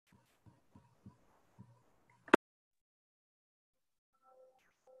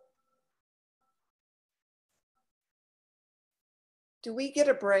Do we get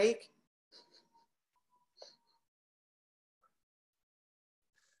a break?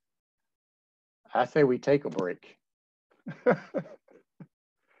 I say we take a break.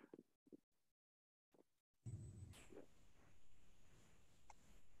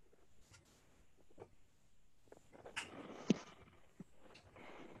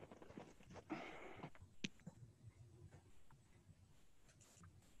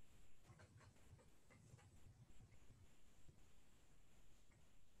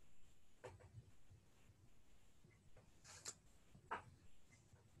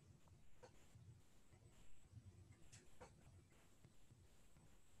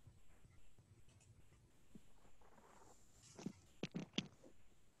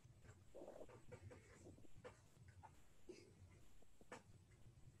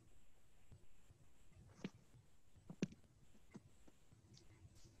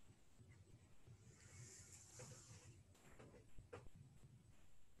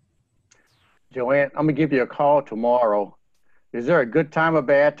 Joanne, I'm gonna give you a call tomorrow. Is there a good time or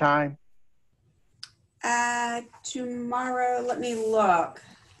bad time? Tomorrow, let me look.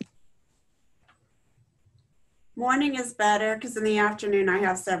 Morning is better because in the afternoon I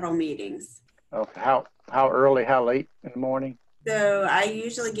have several meetings. Okay, how early, how late in the morning? So I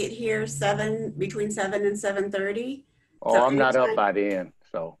usually get here between 7 and 7:30. Oh, So I'm not up anytime. by then,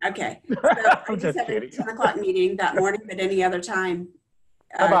 so. Okay. So I I'm just just have a kidding. 10 o'clock meeting that morning, but any other time.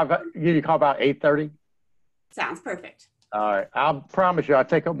 How about give you a call about 8:30? Sounds perfect. All right, I'll promise you I'll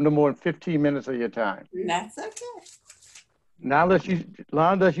take up no more than 15 minutes of your time. That's okay. Now, unless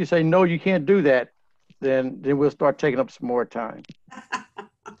you say, no, you can't do that, then we'll start taking up some more time.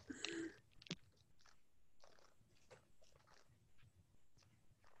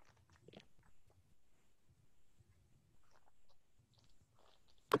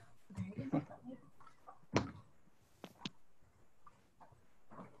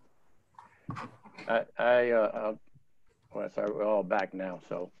 Well, sorry, we're all back now,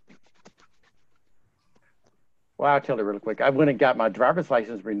 so. Well, I'll tell you real quick. I went and got my driver's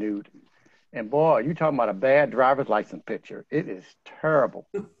license renewed. And boy, you talking about a bad driver's license picture. It is terrible.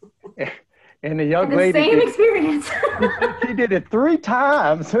 And the young lady. Same experience. she did it 3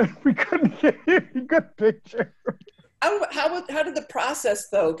 times. We couldn't get a good picture. How did the process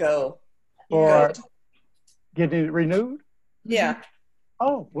though go? For getting it renewed? Yeah.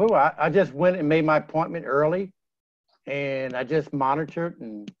 Oh, well, I just went and made my appointment early, and I just monitored,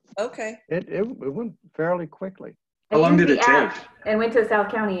 and okay, it went fairly quickly. How long did it take? And went to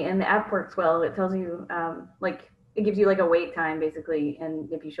South County, and the app works well. It tells you, it gives you like a wait time basically,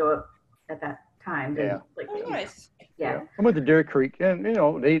 and if you show up at that time, then nice. Yeah. I went to Deer Creek, and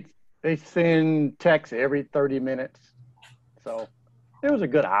they send texts every 30 minutes, so it was a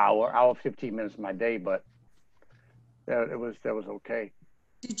good hour 15 minutes of my day, but that was okay.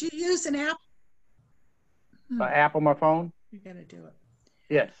 Did you use an app? App on my phone? You gotta do it.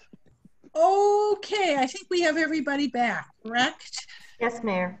 Yes. Okay, I think we have everybody back, correct? Yes,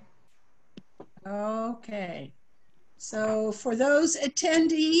 Mayor. Okay. So for those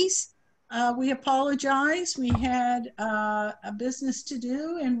attendees, we apologize. We had a business to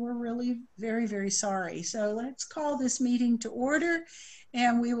do, and we're really very, very sorry. So let's call this meeting to order,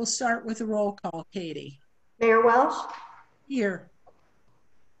 and we will start with a roll call. Katie. Mayor Welsh? Here.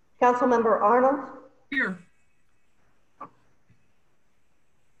 Councilmember Arnold? Here.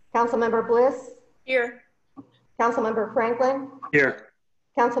 Councilmember Bliss? Here. Councilmember Franklin? Here.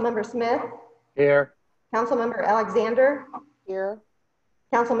 Councilmember Smith? Here. Councilmember Alexander? Here.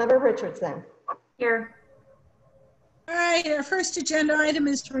 Councilmember Richardson? Here. All right, our first agenda item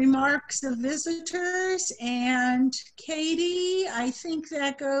is remarks of visitors. And Katie, I think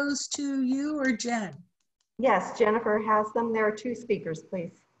that goes to you or Jen. Yes, Jennifer has them. There are 2 speakers,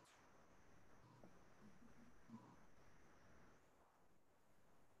 please.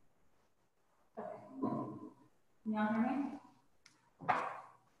 Can y'all hear me?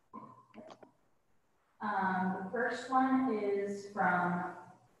 The first one is from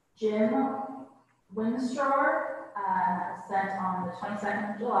Jim Windstor, sent on the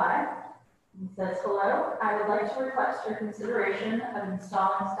 22nd of July. He says, hello, I would like to request your consideration of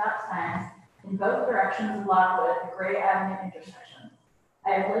installing stop signs in both directions of Lockwood at the Gray Avenue intersection. I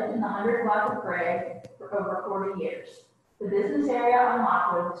have lived in the 100 block of Gray for over 40 years. The business area on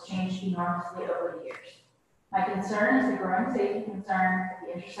Lockwood has changed enormously over the years. My concern is the growing safety concern at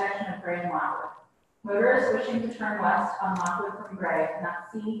the intersection of Gray and Lockwood. Motorists wishing to turn west on Lockwood from Gray cannot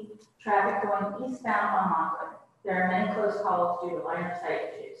see traffic going eastbound on Lockwood. There are many close calls due to line of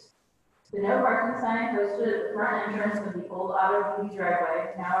sight issues. The no parking sign posted at the front entrance of the old auto beauty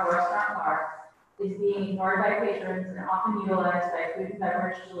driveway, now a restaurant bar, is being ignored by patrons and often utilized by food and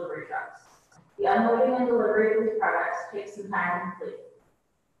beverage delivery trucks. The unloading and delivery of these products takes some time to complete.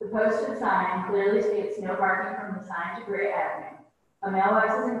 The posted sign clearly states no parking from the sign to Gray Avenue. A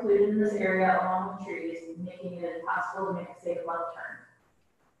mailbox is included in this area along with trees, making it impossible to make a safe left turn.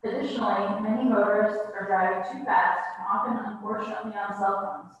 Additionally, many motorists are driving too fast and often unfortunately on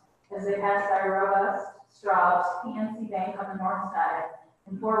cell phones as they pass by Robust, Straub's, PNC Bank on the north side,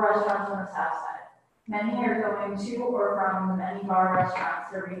 and 4 restaurants on the south side. Many are going to or from the many bar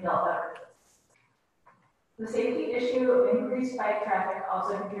restaurants serving adult beverages. The safety issue of increased bike traffic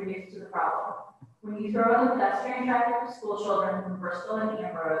also contributes to the problem. When you throw in the pedestrian traffic of school children from Bristol and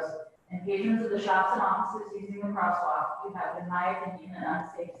Ambrose, and patrons of the shops and offices using the crosswalk, you have, in my opinion, an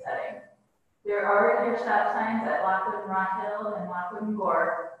unsafe setting. There are clear stop signs at Lockwood and Rock Hill and Lockwood and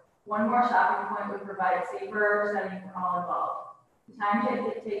Gore. One more stopping point would provide a safer setting for all involved. The time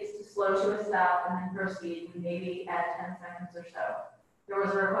it takes to slow to a stop and then proceed would maybe add 10 seconds or so. There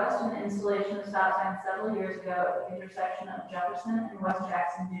was a request for the installation of stop signs several years ago at the intersection of Jefferson and West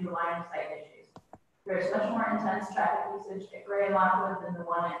Jackson due to line of sight issues. There is much more intense traffic usage at Gray and Lockwood than the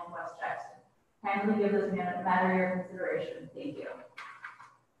one at West Jackson. Kindly give this matter your consideration. Thank you.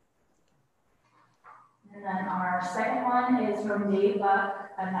 And then our second one is from Dave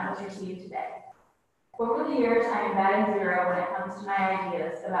Buck, and that was received today. Over the years, I am batting zero when it comes to my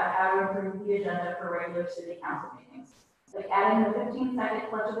ideas about how to improve the agenda for regular city council meetings, like adding the 15-second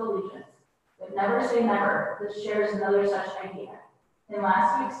Pledge of Allegiance. But never say never. This shares another such idea. In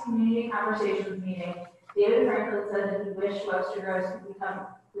last week's community conversations meeting, David Franklin said that he wished Webster Groves could become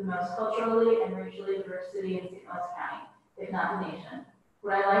the most culturally and racially diverse city in St. Louis County, if not the nation.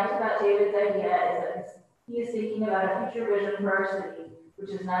 What I liked about David's idea is that he is thinking about a future vision for our city,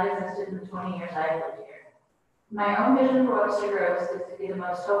 which has not existed in the 20 years I have lived here. My own vision for Webster Groves is to be the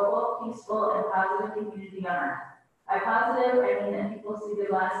most hopeful, peaceful, and positive community on earth. By positive, I mean that people see the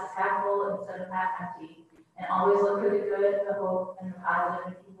glass as half full instead of half empty, and always look for the good, the hope, and the positive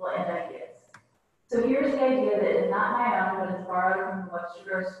in people and ideas. So here's the idea that is not my own, but is borrowed from the Webster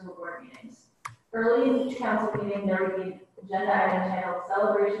Groves School Board meetings. Early in each council meeting, there would be an agenda item titled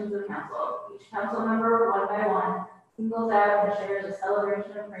Celebrations of Council. Each council member, one by one, singles out and shares a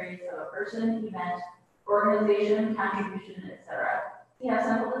celebration of praise of a person, event, organization, contribution, etc. See how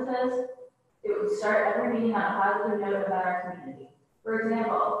simple this is? It would start every meeting on a positive note about our community. For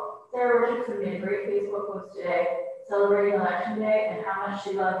example, Sarah Richardson made a great Facebook post today celebrating Election Day and how much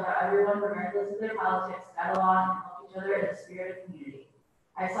she loved how everyone, regardless of their politics, got along and helped each other in a spirit of community.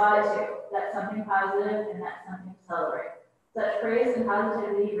 I saw it too. That's something positive and that's something to celebrate. Such praise and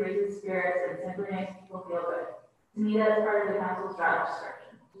positivity raises spirits and simply makes people feel good. To me, that is part of the council's job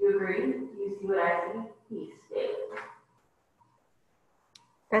description. Do you agree? Do you see what I see? Peace, Dave.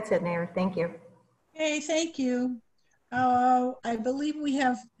 That's it, Mayor. Thank you. Okay, thank you. I believe we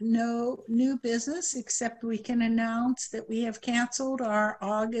have no new business, except we can announce that we have canceled our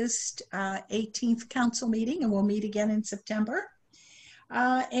August 18th council meeting, and we'll meet again in September.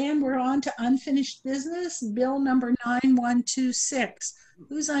 And we're on to unfinished business, bill number 9126.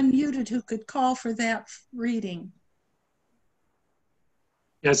 Who's unmuted who could call for that reading?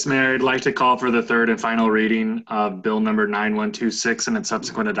 Yes, Mayor, I'd like to call for the third and final reading of bill number 9126 and its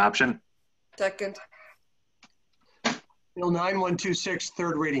subsequent adoption. Second. Bill 9126,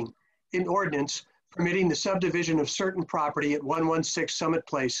 third reading. An ordinance permitting the subdivision of certain property at 116 Summit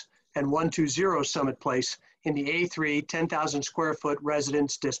Place and 120 Summit Place in the A3 10,000 square foot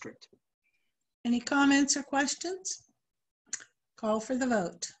residence district. Any comments or questions? Call for the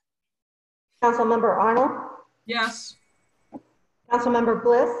vote. Councilmember Arnold, Yes. Councilmember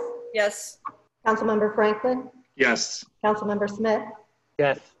Bliss, Yes. Councilmember Franklin, Yes. Councilmember Smith,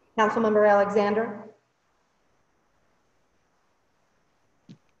 Yes. Councilmember Alexander.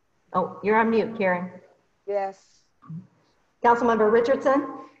 Oh, you're on mute, Karen. Yes. Councilmember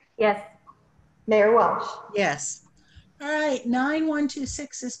Richardson, Yes. Mayor Welsh. Yes. All right,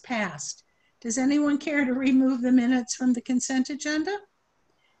 9126 is passed. Does anyone care to remove the minutes from the consent agenda?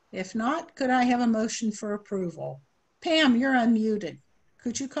 If not, could I have a motion for approval? Pam, you're unmuted.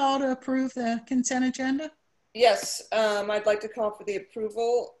 Could you call to approve the consent agenda? Yes, I'd like to call for the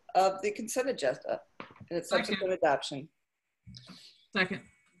approval of the consent agenda and its subsequent adoption. Second.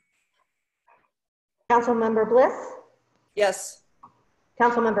 Councilmember Bliss, Yes.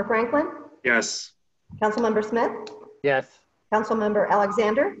 Councilmember Franklin, Yes. Councilmember Smith, Yes. Councilmember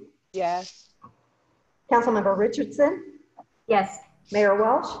Alexander, Yes. Councilmember Richardson, Yes. Mayor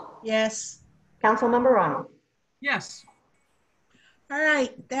Welsh, Yes. Councilmember Arnold. Yes. All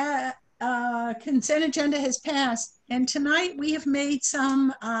right, that consent agenda has passed. And tonight we have made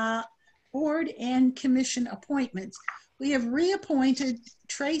some board and commission appointments. We have reappointed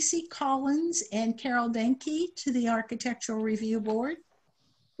Tracy Collins and Carol Denke to the Architectural Review Board.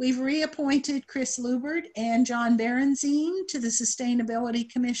 We've reappointed Chris Lubert and John Berenzine to the Sustainability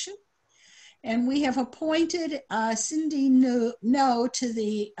Commission. And we have appointed Cindy No to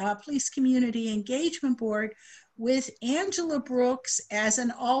the Police Community Engagement Board, with Angela Brooks as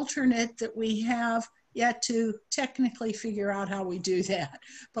an alternate that we have yet to technically figure out how we do that.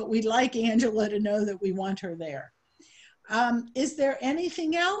 But we'd like Angela to know that we want her there. Is there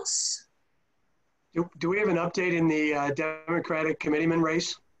anything else? Do we have an update in the Democratic committeeman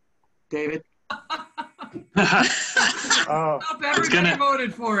race, David? Hope everybody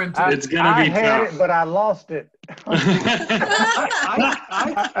voted for him. It's gonna be I had tough. it, but I lost it. That's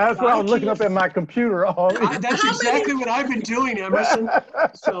what I was looking up at my computer. That's exactly what I've been doing, Emerson.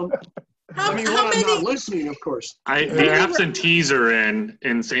 So, I mean, when I'm not listening, of course. The absentees are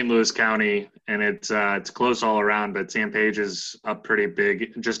in St. Louis County, and it's close all around, but Sam Page is up pretty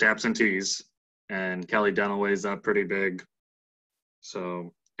big, just absentees, and Kelly Dunaway's up pretty big.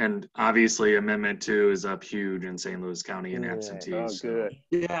 So, and obviously Amendment 2 is up huge in St. Louis County in absentees. Oh, good.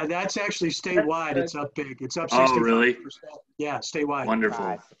 Yeah, that's actually statewide. It's up big. It's up 65%. Oh, really? Yeah, statewide.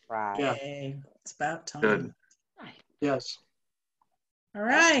 Wonderful. Surprise. Yeah. Okay, it's about time. Good. Yes. All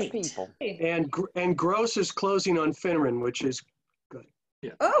right. People. And Gross is closing on Finneran, which is good.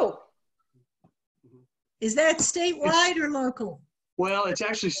 Oh, Is that statewide or local? Well, it's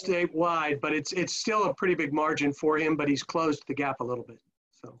actually statewide, but it's still a pretty big margin for him, but he's closed the gap a little bit.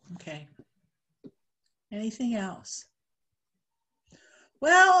 So. Okay. Anything else?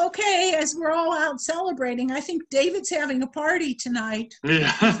 Well, okay, as we're all out celebrating, I think David's having a party tonight.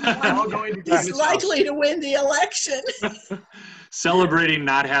 Yeah. All going to He's David's likely to win the election. Celebrating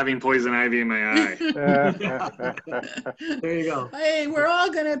not having poison ivy in my eye. There you go. Hey, we're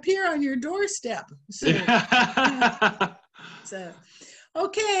all going to appear on your doorstep soon. So,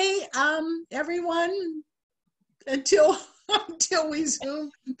 okay, everyone, until we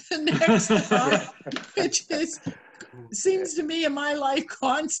Zoom the next time, which seems to me a my life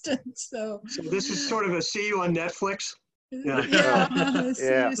constant. So this is sort of a see you on Netflix. Yeah. See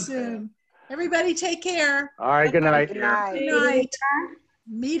you soon. Everybody take care. All right, good night. Good night. Good night.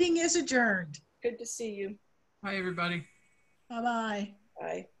 Meeting is adjourned. good to see you. Hi, everybody. Bye-bye.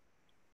 Bye.